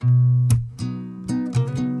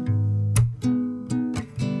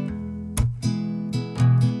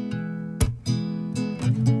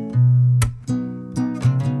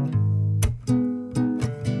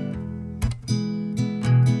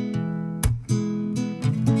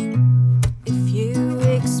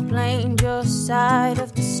your side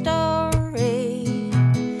of the story,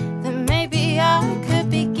 then maybe I could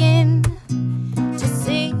begin to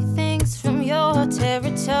see things from your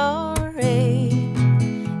territory.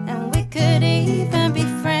 And we could even be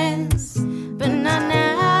friends, but not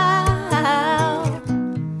now,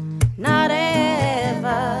 not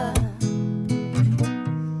ever.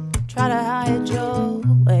 Try to hide your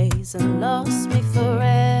ways and lost me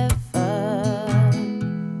forever.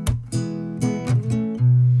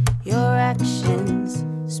 Your actions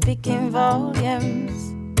speaking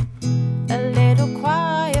volumes, a little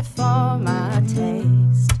quiet for my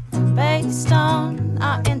taste. And based on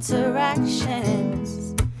our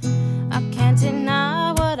interactions, I can't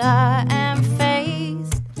deny what I am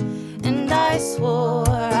faced. And I swore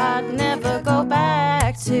I'd never go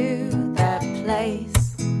back to that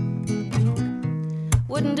place.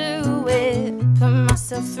 Wouldn't do it, put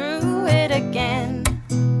myself through it again.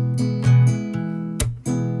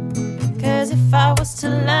 'Cause if I was to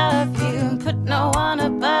love you and put no one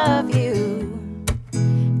above you,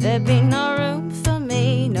 there'd be no room for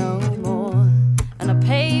me no more. And I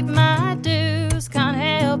paid my dues, can't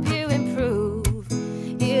help you improve.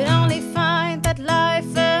 You'd only find that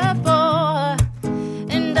life a bore.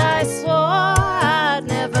 And I swore I'd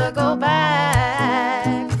never go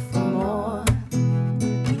back for more.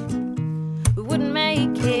 We wouldn't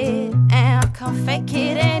make it, and I can't fake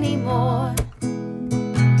it anymore.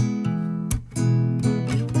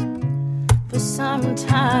 But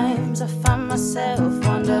sometimes I find myself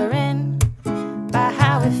wondering about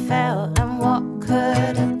how it felt and what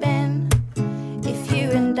could have been if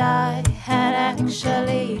you and I had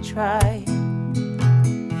actually tried.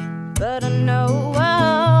 But I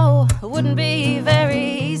know it wouldn't be very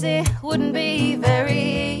easy, wouldn't be very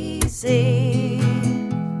easy.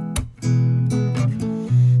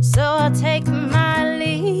 So I'll take my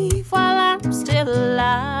leave while I'm still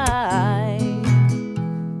alive.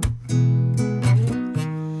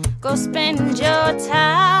 Go spend your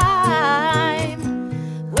time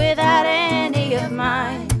without any of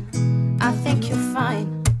mine. I think you're fine,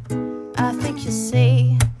 I think you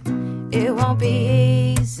see, it won't be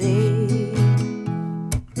easy.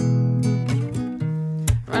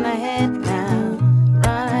 Run ahead now,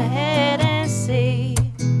 run ahead and see.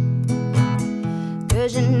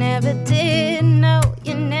 'Cause you never did know,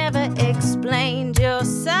 you never explained your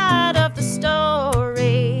side of the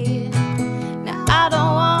story. Now I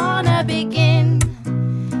don't wanna begin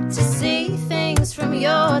to see things from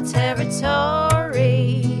your territory.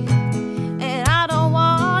 And I don't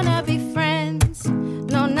wanna be friends,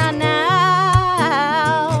 no, not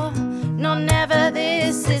now, no, never.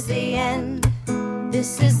 This is the end,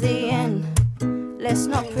 this is the end. Let's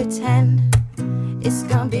not pretend it's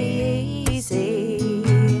gonna be easy.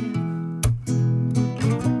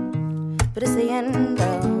 But it's the end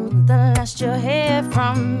of the last you'll hear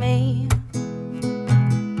from me.